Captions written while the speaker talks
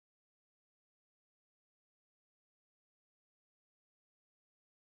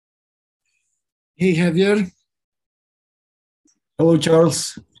Hey Javier, Hello,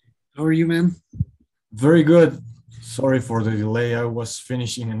 Charles. how are you, man? Very good. Sorry for the delay. I was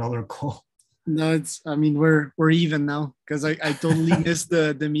finishing another call. No, we're even now because I totally missed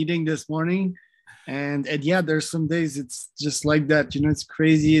the meeting this morning, and yeah, there's some days it's just like that. It's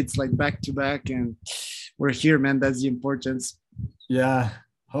crazy. It's like back to back, and we're here, man. That's the importance. Yeah.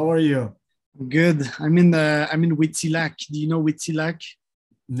 How are you? Good. I'm in Huitzilac. Do you know Huitzilac?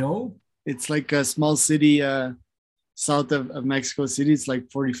 No? It's like a small city south of Mexico City. It's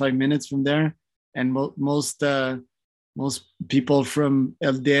like 45 minutes from there, and most people from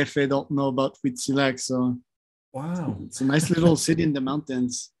LDF don't know about Huitzilac. So Wow. it's a nice little city in the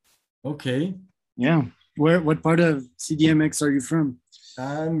mountains. Okay. Yeah. What part of CDMX are you from?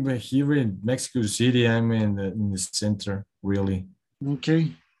 I'm here in Mexico City. I'm in the center, really.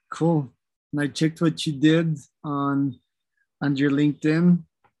 Okay, cool. And I checked what you did on your LinkedIn.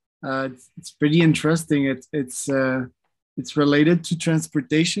 It's pretty interesting. It's related to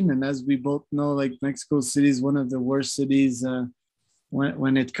transportation, and as we both know, like Mexico City is one of the worst cities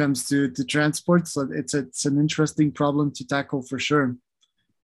when it comes to transport. So it's an interesting problem to tackle for sure.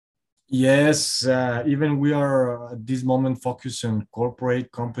 Yes, even we are at this moment focused on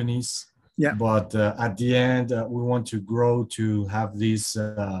corporate companies, Yeah. but at the end, we want to grow to have this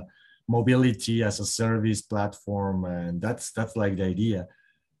mobility as a service platform, and that's like the idea.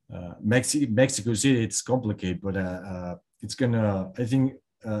 Mexico City, it's complicated, but it's gonna. I think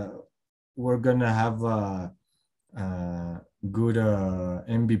we're gonna have good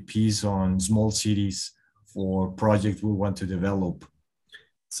MVPs on small cities for projects we want to develop.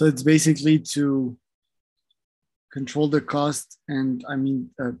 So it's basically to control the cost and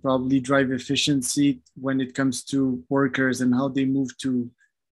probably drive efficiency when it comes to workers and how they move to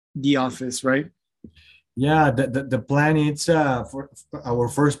the office, right? Yeah, the plan is for our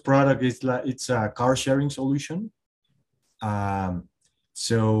first product is like it's a car sharing solution. Um,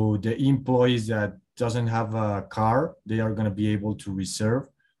 so the employees that doesn't have a car, they are going to be able to reserve,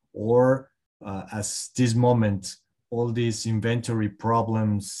 or as this moment, all these inventory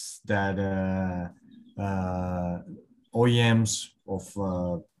problems that OEMs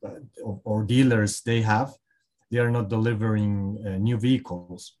or dealers they have, they are not delivering new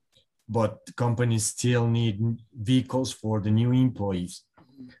vehicles, but companies still need vehicles for the new employees.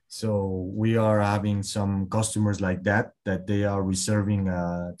 So we are having some customers like that they are reserving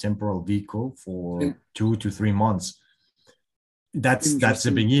a temporal vehicle Okay. for 2 to 3 months. That's the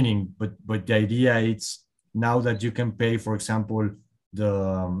Interesting. beginning, but the idea is now that you can pay, for example,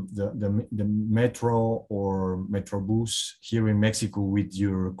 the metro or metrobus here in Mexico with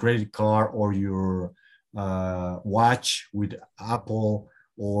your credit card or your watch with Apple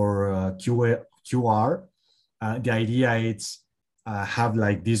or QR. The idea is have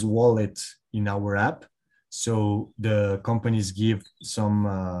like this wallet in our app, so the companies give some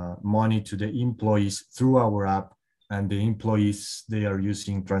money to the employees through our app, and the employees they are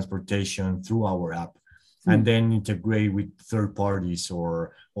using transportation through our app, Hmm. and then integrate with third parties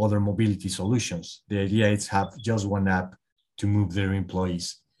or other mobility solutions. The idea is have just one app to move their employees.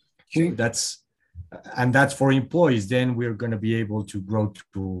 So Okay. that's for employees. Then we're going to be able to grow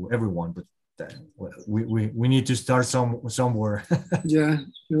to everyone, but we need to start somewhere. Yeah,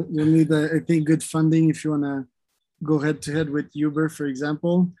 you'll need, I think, good funding if you want to go head to head with Uber, for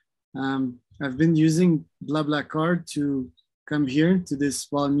example. I've been using BlaBlaCar to come here to this.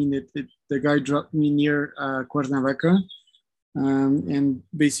 Well, the guy dropped me near Cuernavaca, and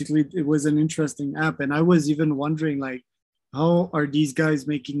basically it was an interesting app. And I was even wondering, like, how are these guys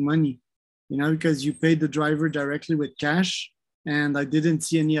making money? Because you paid the driver directly with cash, and I didn't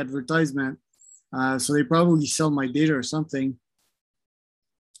see any advertisement. So they probably sell my data or something.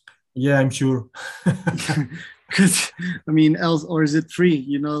 Yeah, I'm sure. Because else, or is it free?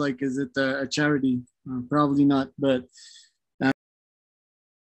 Like, is it a charity? Probably not. But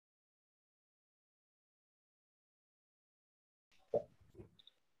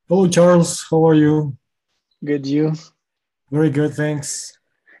Hello, Charles. How are you? good, you. Very good, thanks.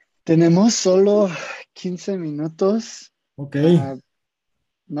 Tenemos solo 15 minutos. Okay. Uh,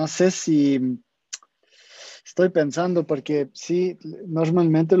 no sé si estoy pensando, porque sí,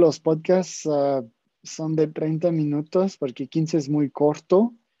 normalmente los podcasts son de 30 minutos, porque 15 es muy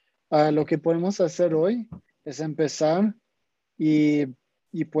corto. Lo que podemos hacer hoy es empezar y,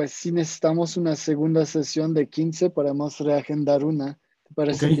 y pues si necesitamos una segunda sesión de 15 podemos reagendar una. ¿Te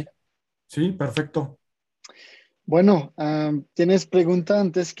parece bien? Okay. Sí, perfecto. Bueno, ¿tienes pregunta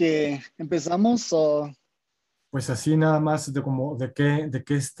antes que empezamos o Pues así nada más de como de qué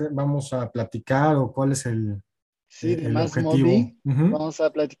vamos a platicar o cuál es sí, de el objetivo. MazMobi? Ujú. Vamos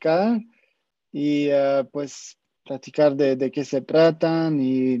a platicar. y pues platicar de qué se tratan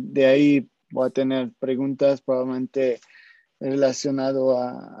y de ahí voy a tener preguntas probablemente relacionado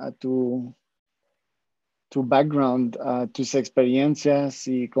a tu background, a tus experiencias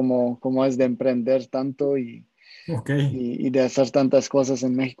y cómo es de emprender tanto Ok, y de hacer tantas cosas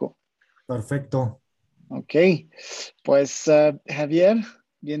en México. perfecto. Ok, pues Javier,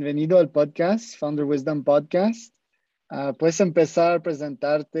 bienvenido al podcast, Founder Wisdom Podcast. ¿Puedes empezar a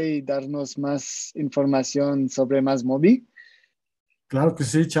presentarte y darnos más información sobre MazMobi? Claro que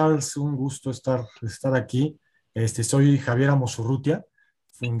sí, Charles, un gusto estar aquí. Soy Javier Amozurrutia,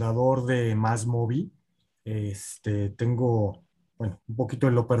 fundador de MazMobi. Tengo, bueno, un poquito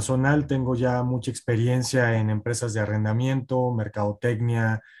en lo personal, tengo ya mucha experiencia en empresas de arrendamiento,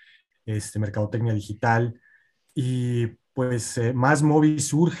 mercadotecnia digital. Y pues MazMobi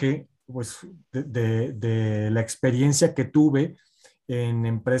surge pues, de la experiencia que tuve en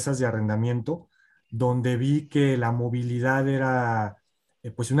empresas de arrendamiento, donde vi que la movilidad era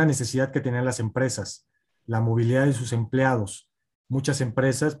pues una necesidad que tenían las empresas, la movilidad de sus empleados. Muchas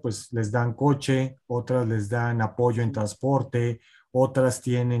empresas pues les dan coche, otras les dan apoyo en transporte, otras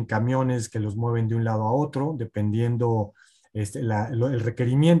tienen camiones que los mueven de un lado a otro, dependiendo el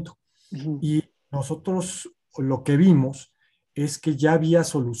requerimiento. Ujú, Y nosotros lo que vimos es que ya había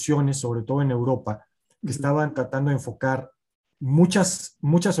soluciones, sobre todo en Europa, que ujú, estaban tratando de enfocar muchas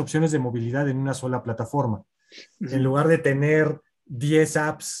opciones de movilidad en una sola plataforma. En ujú, lugar de tener 10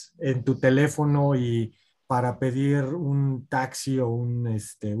 apps en tu teléfono y para pedir un taxi o un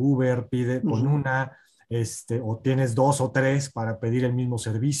Uber, pide con ujú, una, o tienes dos o tres para pedir el mismo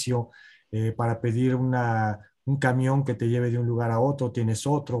servicio, para pedir un camión que te lleve de un lugar a otro, tienes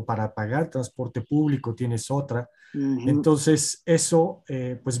otro, para pagar transporte público tienes otra. ujú. Entonces, eso,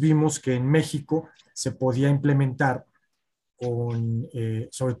 pues vimos que en México se podía implementar con,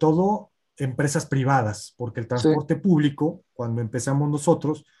 sobre todo, empresas privadas, porque el Sí, transporte público, cuando empezamos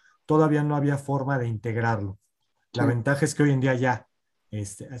nosotros, todavía no había forma de integrarlo. La sí, ventaja es que hoy en día ya,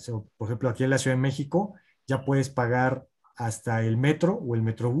 por ejemplo, aquí en la Ciudad de México, ya puedes pagar hasta el metro o el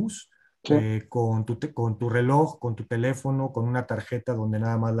metrobús sí, con tu reloj, con tu teléfono, con una tarjeta donde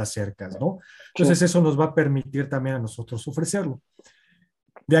nada más la acercas, ¿no? sí. Entonces eso nos va a permitir también a nosotros ofrecerlo.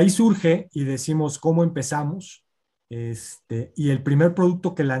 De ahí surge y decimos cómo empezamos. Y el primer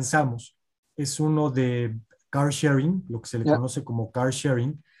producto que lanzamos es uno de car sharing, lo que se le Ya, conoce como car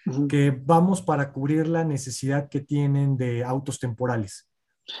sharing, ujú. que vamos para cubrir la necesidad que tienen de autos temporales.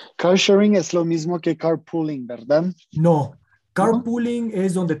 Car sharing es lo mismo que carpooling, ¿verdad? No, ¿No? carpooling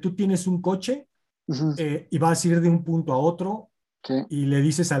es donde tú tienes un coche Ujú, y vas a ir de un punto a otro sí. y le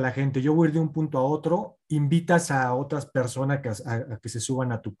dices a la gente, yo voy a ir de un punto a otro, invitas a otras personas a que se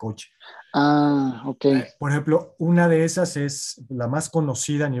suban a tu coche. Ah, ok. Por ejemplo, una de esas es la más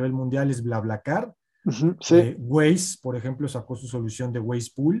conocida a nivel mundial, es BlaBlaCar. Ujú, sí, Waze, por ejemplo, sacó su solución de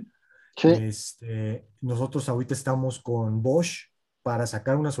Waze Pool. sí, Nosotros ahorita estamos con Bosch para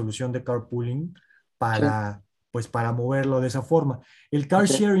sacar una solución de carpooling sí, para moverlo de esa forma. El car ok.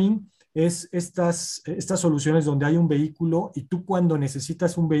 sharing es estas soluciones donde hay un vehículo y tú cuando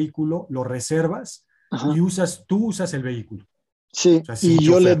necesitas un vehículo lo reservas y Ajá. tú usas el vehículo, o Sí, sea, sin y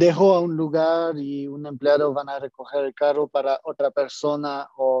yo le chofer. dejo a un lugar y un empleado van a recoger el carro para otra persona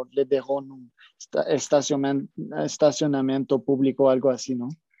o le dejo en un estacionamiento público o algo así, ¿no?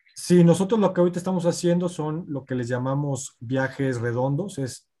 Sí, nosotros lo que ahorita estamos haciendo son lo que les llamamos viajes redondos,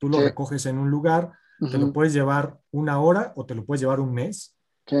 es tú lo Sí, recoges en un lugar, te lo ujú, puedes llevar una hora o te lo puedes llevar un mes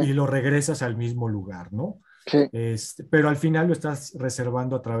sí, y lo regresas al mismo lugar, ¿no? sí, Pero al final lo estás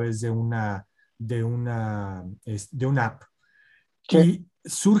reservando a través de una app. sí, Y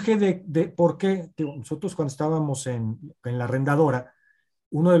surge ¿por qué? Digo, nosotros cuando estábamos en la arrendadora,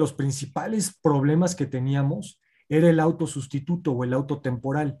 uno de los principales problemas que teníamos era el auto sustituto o el auto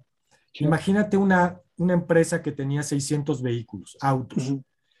temporal. sí, Imagínate una empresa que tenía 600 vehículos, autos, ujú,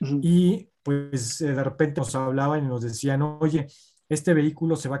 ujú, y pues de repente nos hablaban y nos decían, oye, este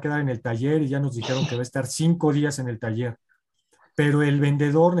vehículo se va a quedar en el taller y ya nos dijeron que va a estar 5 días en el taller, pero el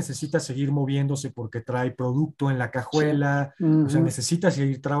vendedor necesita seguir moviéndose porque trae producto en la sí, cajuela, o sea, ujú, necesita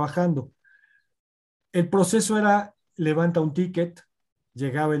seguir trabajando. El proceso era, levanta un ticket,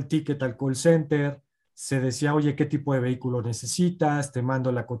 llegaba el ticket al call center, se decía, oye, ¿qué tipo de vehículo necesitas? Te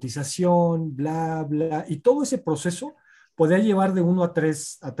mando la cotización, bla, bla. Y todo ese proceso podía llevar de 1 a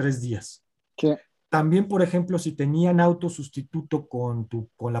 3 días. sí, También, por ejemplo, si tenían auto sustituto con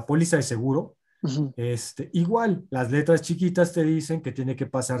la póliza de seguro, ujú, igual, las letras chiquitas te dicen que tiene que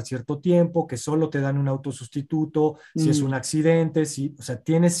pasar cierto tiempo, que solo te dan un auto sustituto, si es un mm, accidente, si, o sea,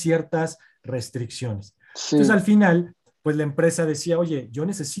 tienes ciertas restricciones. Entonces, sí, al final, pues la empresa decía, oye, yo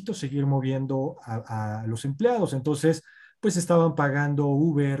necesito seguir moviendo a los empleados. Entonces, pues estaban pagando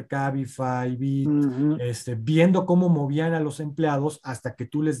Uber, Cabify, Bit, Ujú. viendo cómo movían a los empleados hasta que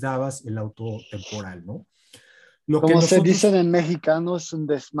tú les dabas el auto temporal, ¿no? Lo que Como se dicen nosotros, en mexicano, es un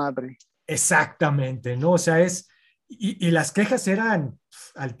desmadre. exactamente, ¿no? O sea, y las quejas eran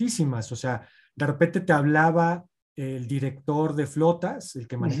altísimas, o sea, de repente te hablaba el director de flotas, el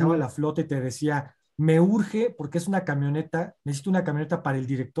que manejaba Ujú. la flota y te decía, me urge porque es una camioneta, necesito una camioneta para el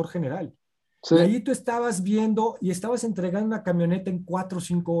director general. Sí, Y ahí tú estabas viendo y estabas entregando una camioneta en 4 o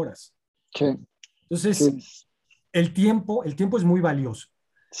 5 horas. sí, Entonces, sí, el tiempo es muy valioso.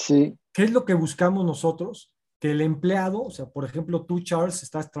 sí. ¿Qué es lo que buscamos nosotros? Que el empleado, o sea, por ejemplo, tú, Charles,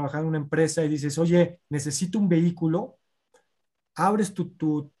 estás trabajando en una empresa y dices, oye, necesito un vehículo, abres tu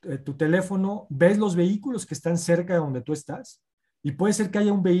teléfono, ves los vehículos que están cerca de donde tú estás y puede ser que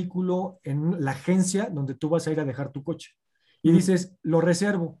haya un vehículo en la agencia donde tú vas a ir a dejar tu coche. Y Mm, dices, lo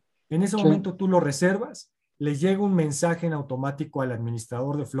reservo. En ese sí, momento tú lo reservas, le llega un mensaje en automático al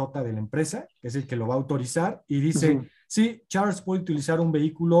administrador de flota de la empresa, que es el que lo va a autorizar, y dice, ujú, sí, Charles puede utilizar un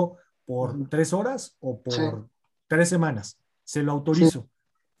vehículo por ujú. 3 horas o Sí, por 3 semanas. Se lo sí. autorizo.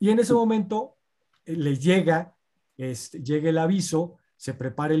 Y en ese momento le llega el aviso, se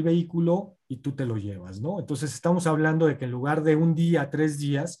prepara el vehículo y tú te lo llevas, ¿no? Entonces estamos hablando de que en lugar de un día, 3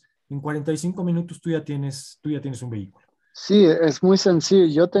 días, en 45 minutos tú ya tienes un vehículo. Sí, es muy sencillo.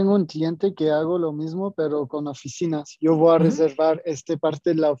 Yo tengo un cliente que hago lo mismo, pero con oficinas. Yo voy a Uh -huh. reservar esta parte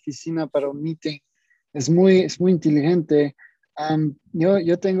de la oficina para un meeting. Es muy inteligente.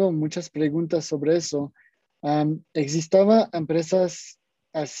 Yo tengo muchas preguntas sobre eso. ¿Existaba empresas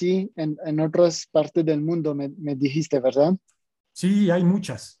así en otras partes del mundo, me dijiste, ¿verdad? Sí, hay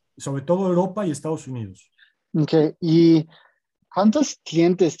muchas, sobre todo Europa y Estados Unidos. Okay. ¿Y cuántos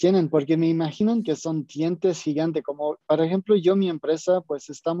clientes tienen? Porque me imagino que son clientes gigantes, como por ejemplo yo, mi empresa, pues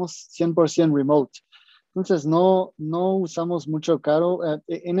estamos 100% remote. Entonces no usamos mucho caro.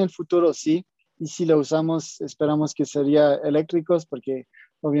 En el futuro sí, y si lo usamos, esperamos que sería eléctricos, porque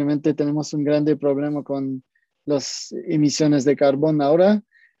obviamente tenemos un grande problema con las emisiones de carbón ahora,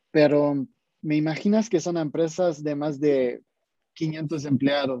 pero me imaginas que son empresas de más de 500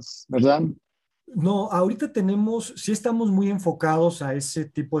 empleados, ¿verdad? No, ahorita sí estamos muy enfocados a ese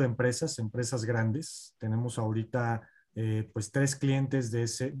tipo de empresas grandes. Tenemos ahorita pues 3 clientes de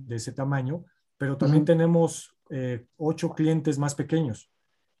ese tamaño, pero también Ujú, tenemos 8 clientes más pequeños.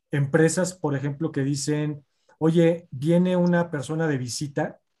 Empresas, por ejemplo, que dicen, oye, viene una persona de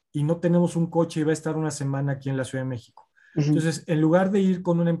visita y no tenemos un coche y va a estar una semana aquí en la Ciudad de México. ujú, Entonces, en lugar de ir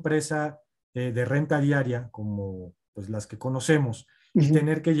con una empresa de renta diaria, como pues las que conocemos, y ujú,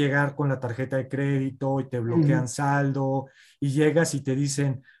 tener que llegar con la tarjeta de crédito y te ujú. bloquean saldo y llegas y te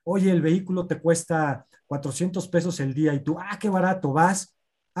dicen, oye, el vehículo te cuesta 400 pesos el día y tú, qué barato, vas,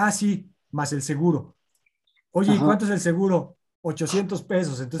 sí, más el seguro. Oye, ¿y Ajá. cuánto es el seguro? 800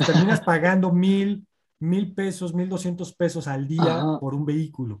 pesos. Entonces terminas pagando 1000 pesos, 1200 pesos al día Ajá. por un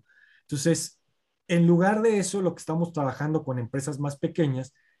vehículo. Entonces, en lugar de eso, lo que estamos trabajando con empresas más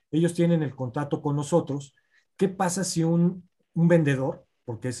pequeñas, ellos tienen el contrato con nosotros. ¿Qué pasa si un vendedor,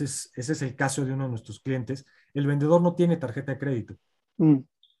 porque ese es el caso de uno de nuestros clientes, el vendedor no tiene tarjeta de crédito? Mm,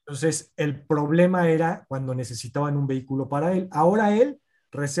 Entonces, el problema era cuando necesitaban un vehículo para él. Ahora él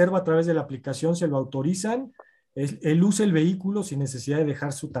reserva a través de la aplicación, se lo autorizan, él usa el vehículo sin necesidad de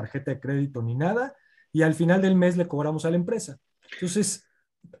dejar su tarjeta de crédito ni nada, y al final del mes le cobramos a la empresa. Entonces,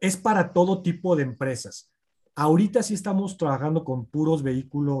 es para todo tipo de empresas. Ahorita sí estamos trabajando con puros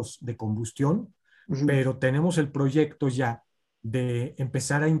vehículos de combustión, ujú. pero tenemos el proyecto ya de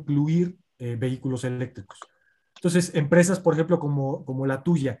empezar a incluir vehículos eléctricos. Entonces, empresas, por ejemplo, como la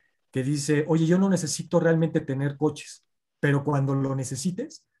tuya, que dice, oye, yo no necesito realmente tener coches, pero cuando lo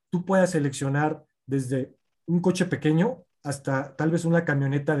necesites, tú puedas seleccionar desde un coche pequeño hasta tal vez una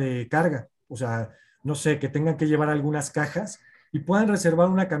camioneta de carga. O sea, no sé, que tengan que llevar algunas cajas y puedan reservar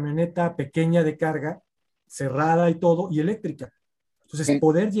una camioneta pequeña de carga, cerrada y todo, y eléctrica. Entonces, Sí.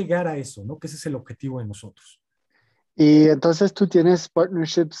 poder llegar a eso, ¿no? Que ese es el objetivo de nosotros. Y entonces tú tienes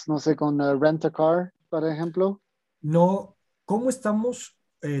partnerships, no sé, con Rent a Car, por ejemplo. No, ¿cómo estamos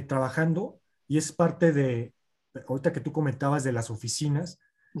trabajando? Y es parte ahorita que tú comentabas de las oficinas,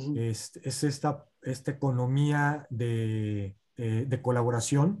 Ujú, es esta economía de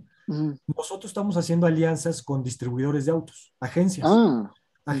colaboración. ujú. Nosotros estamos haciendo alianzas con distribuidores de autos, agencias. Ah,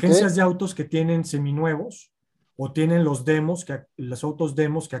 ok. Agencias de autos que tienen seminuevos o tienen los autos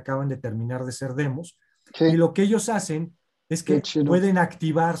demos que acaban de terminar de ser demos. Y Sí, lo que ellos hacen es qué que chido. pueden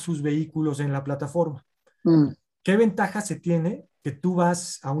activar sus vehículos en la plataforma. Mm, ¿Qué ventaja se tiene que tú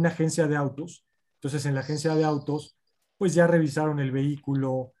vas a una agencia de autos? Entonces, en la agencia de autos pues ya revisaron el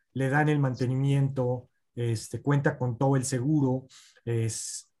vehículo, le dan el mantenimiento, cuenta con todo el seguro,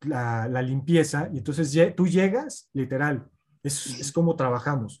 la limpieza, y entonces tú llegas, literal, es como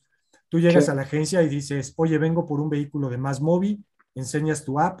trabajamos. Tú llegas Sí. a la agencia y dices, oye, vengo por un vehículo de MazMobi, enseñas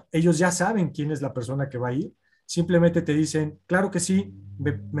tu app, ellos ya saben quién es la persona que va a ir, simplemente te dicen, claro que sí,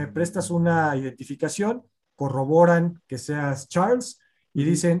 me prestas una identificación, corroboran que seas Charles y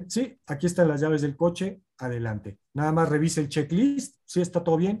dicen, sí, aquí están las llaves del coche, adelante. Nada más revisa el checklist, sí está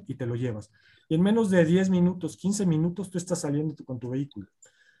todo bien y te lo llevas. Y en menos de 10 minutos, 15 minutos, tú estás saliendo con tu vehículo.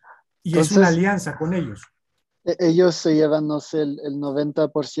 Y es una Entonces, alianza con ellos. ellos se llevan, no sé, el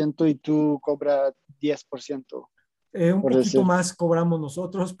 90% y tú cobras 10%, Un por poquito decir. más cobramos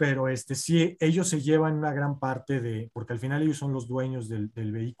nosotros, pero sí, ellos se llevan una gran parte porque al final ellos son los dueños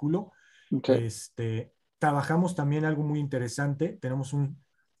del vehículo. Okay. Trabajamos también algo muy interesante. Tenemos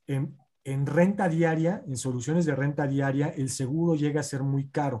en renta diaria, en soluciones de renta diaria, el seguro llega a ser muy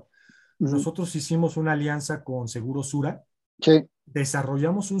caro. Ujú. Nosotros hicimos una alianza con Seguro Sura, Sí.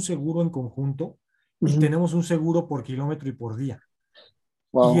 desarrollamos un seguro en conjunto y Ujú. tenemos un seguro por kilómetro y por día.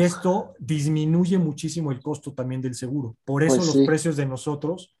 Y Wow. esto disminuye muchísimo el costo también del seguro. Por eso Pues los sí, precios de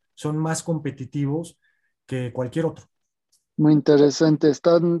nosotros son más competitivos que cualquier otro. muy interesante.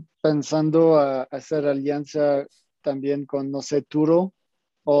 ¿Están pensando a hacer alianza también con, no sé, Turo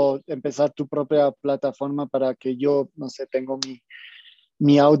o empezar tu propia plataforma para que yo, no sé, tengo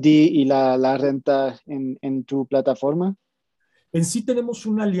mi Audi y la renta en tu plataforma? En sí tenemos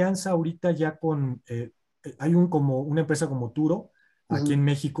una alianza ahorita ya hay como una empresa como Turo aquí Ujú. en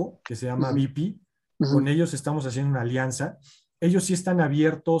México que se llama Ujú. BP. Con Ujú. ellos estamos haciendo una alianza. Ellos sí están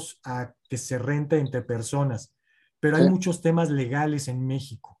abiertos a que se rente entre personas, pero hay Sí, muchos temas legales en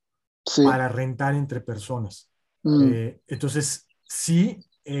México sí. para rentar entre personas. Mm. Entonces, sí,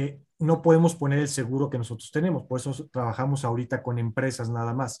 no podemos poner el seguro que nosotros tenemos. Por eso trabajamos ahorita con empresas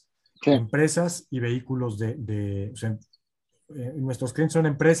nada más. Sí, Empresas y vehículos o sea, nuestros clientes son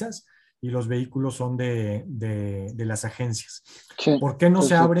empresas y los vehículos son de las agencias. sí, ¿Por qué no se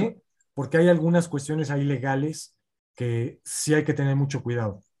perfecto. abre? Porque hay algunas cuestiones ahí legales que sí hay que tener mucho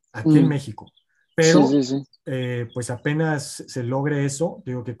cuidado aquí en Mm. México. Sí, sí, Pero, sí. pues apenas se logre eso,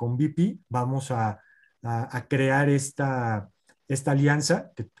 digo que con BP vamos a crear esta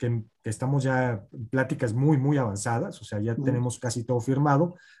alianza que estamos ya en pláticas muy, muy avanzadas, o sea, ya Ujú. tenemos casi todo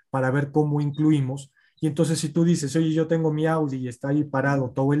firmado para ver cómo incluimos. Y entonces si tú dices, oye, yo tengo mi Audi y está ahí parado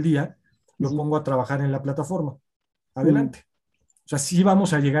todo el día, lo Ujú. pongo a trabajar en la plataforma. Mm. Adelante. O sea, sí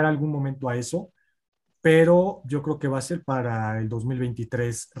vamos a llegar a algún momento a eso, pero yo creo que va a ser para el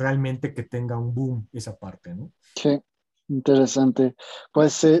 2023 realmente que tenga un boom esa parte, ¿no? Sí, interesante.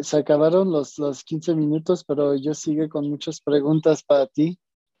 Pues se acabaron los 15 minutos, pero yo sigo con muchas preguntas para ti,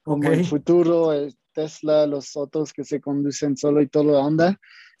 Ok. como el futuro, el Tesla, los autos que se conducen solo y todo lo onda.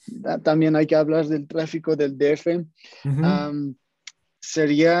 También hay que hablar del tráfico del DF. Ujú. Am,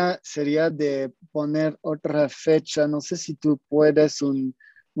 sería de poner otra fecha, no sé si tú puedes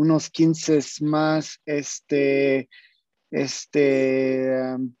unos 15 más, este,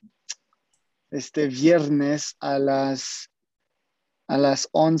 este viernes a las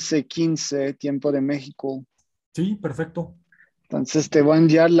 11:15 tiempo de México. Sí, perfecto. Entonces te voy a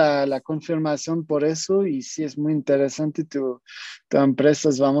enviar la confirmación por eso y sí es muy interesante tu empresa.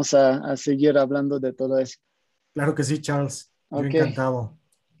 Vamos a seguir hablando de todo eso. Claro que sí, Charles. Yo Ok, encantado.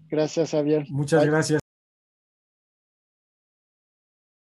 gracias Javier. Muchas Bye. gracias.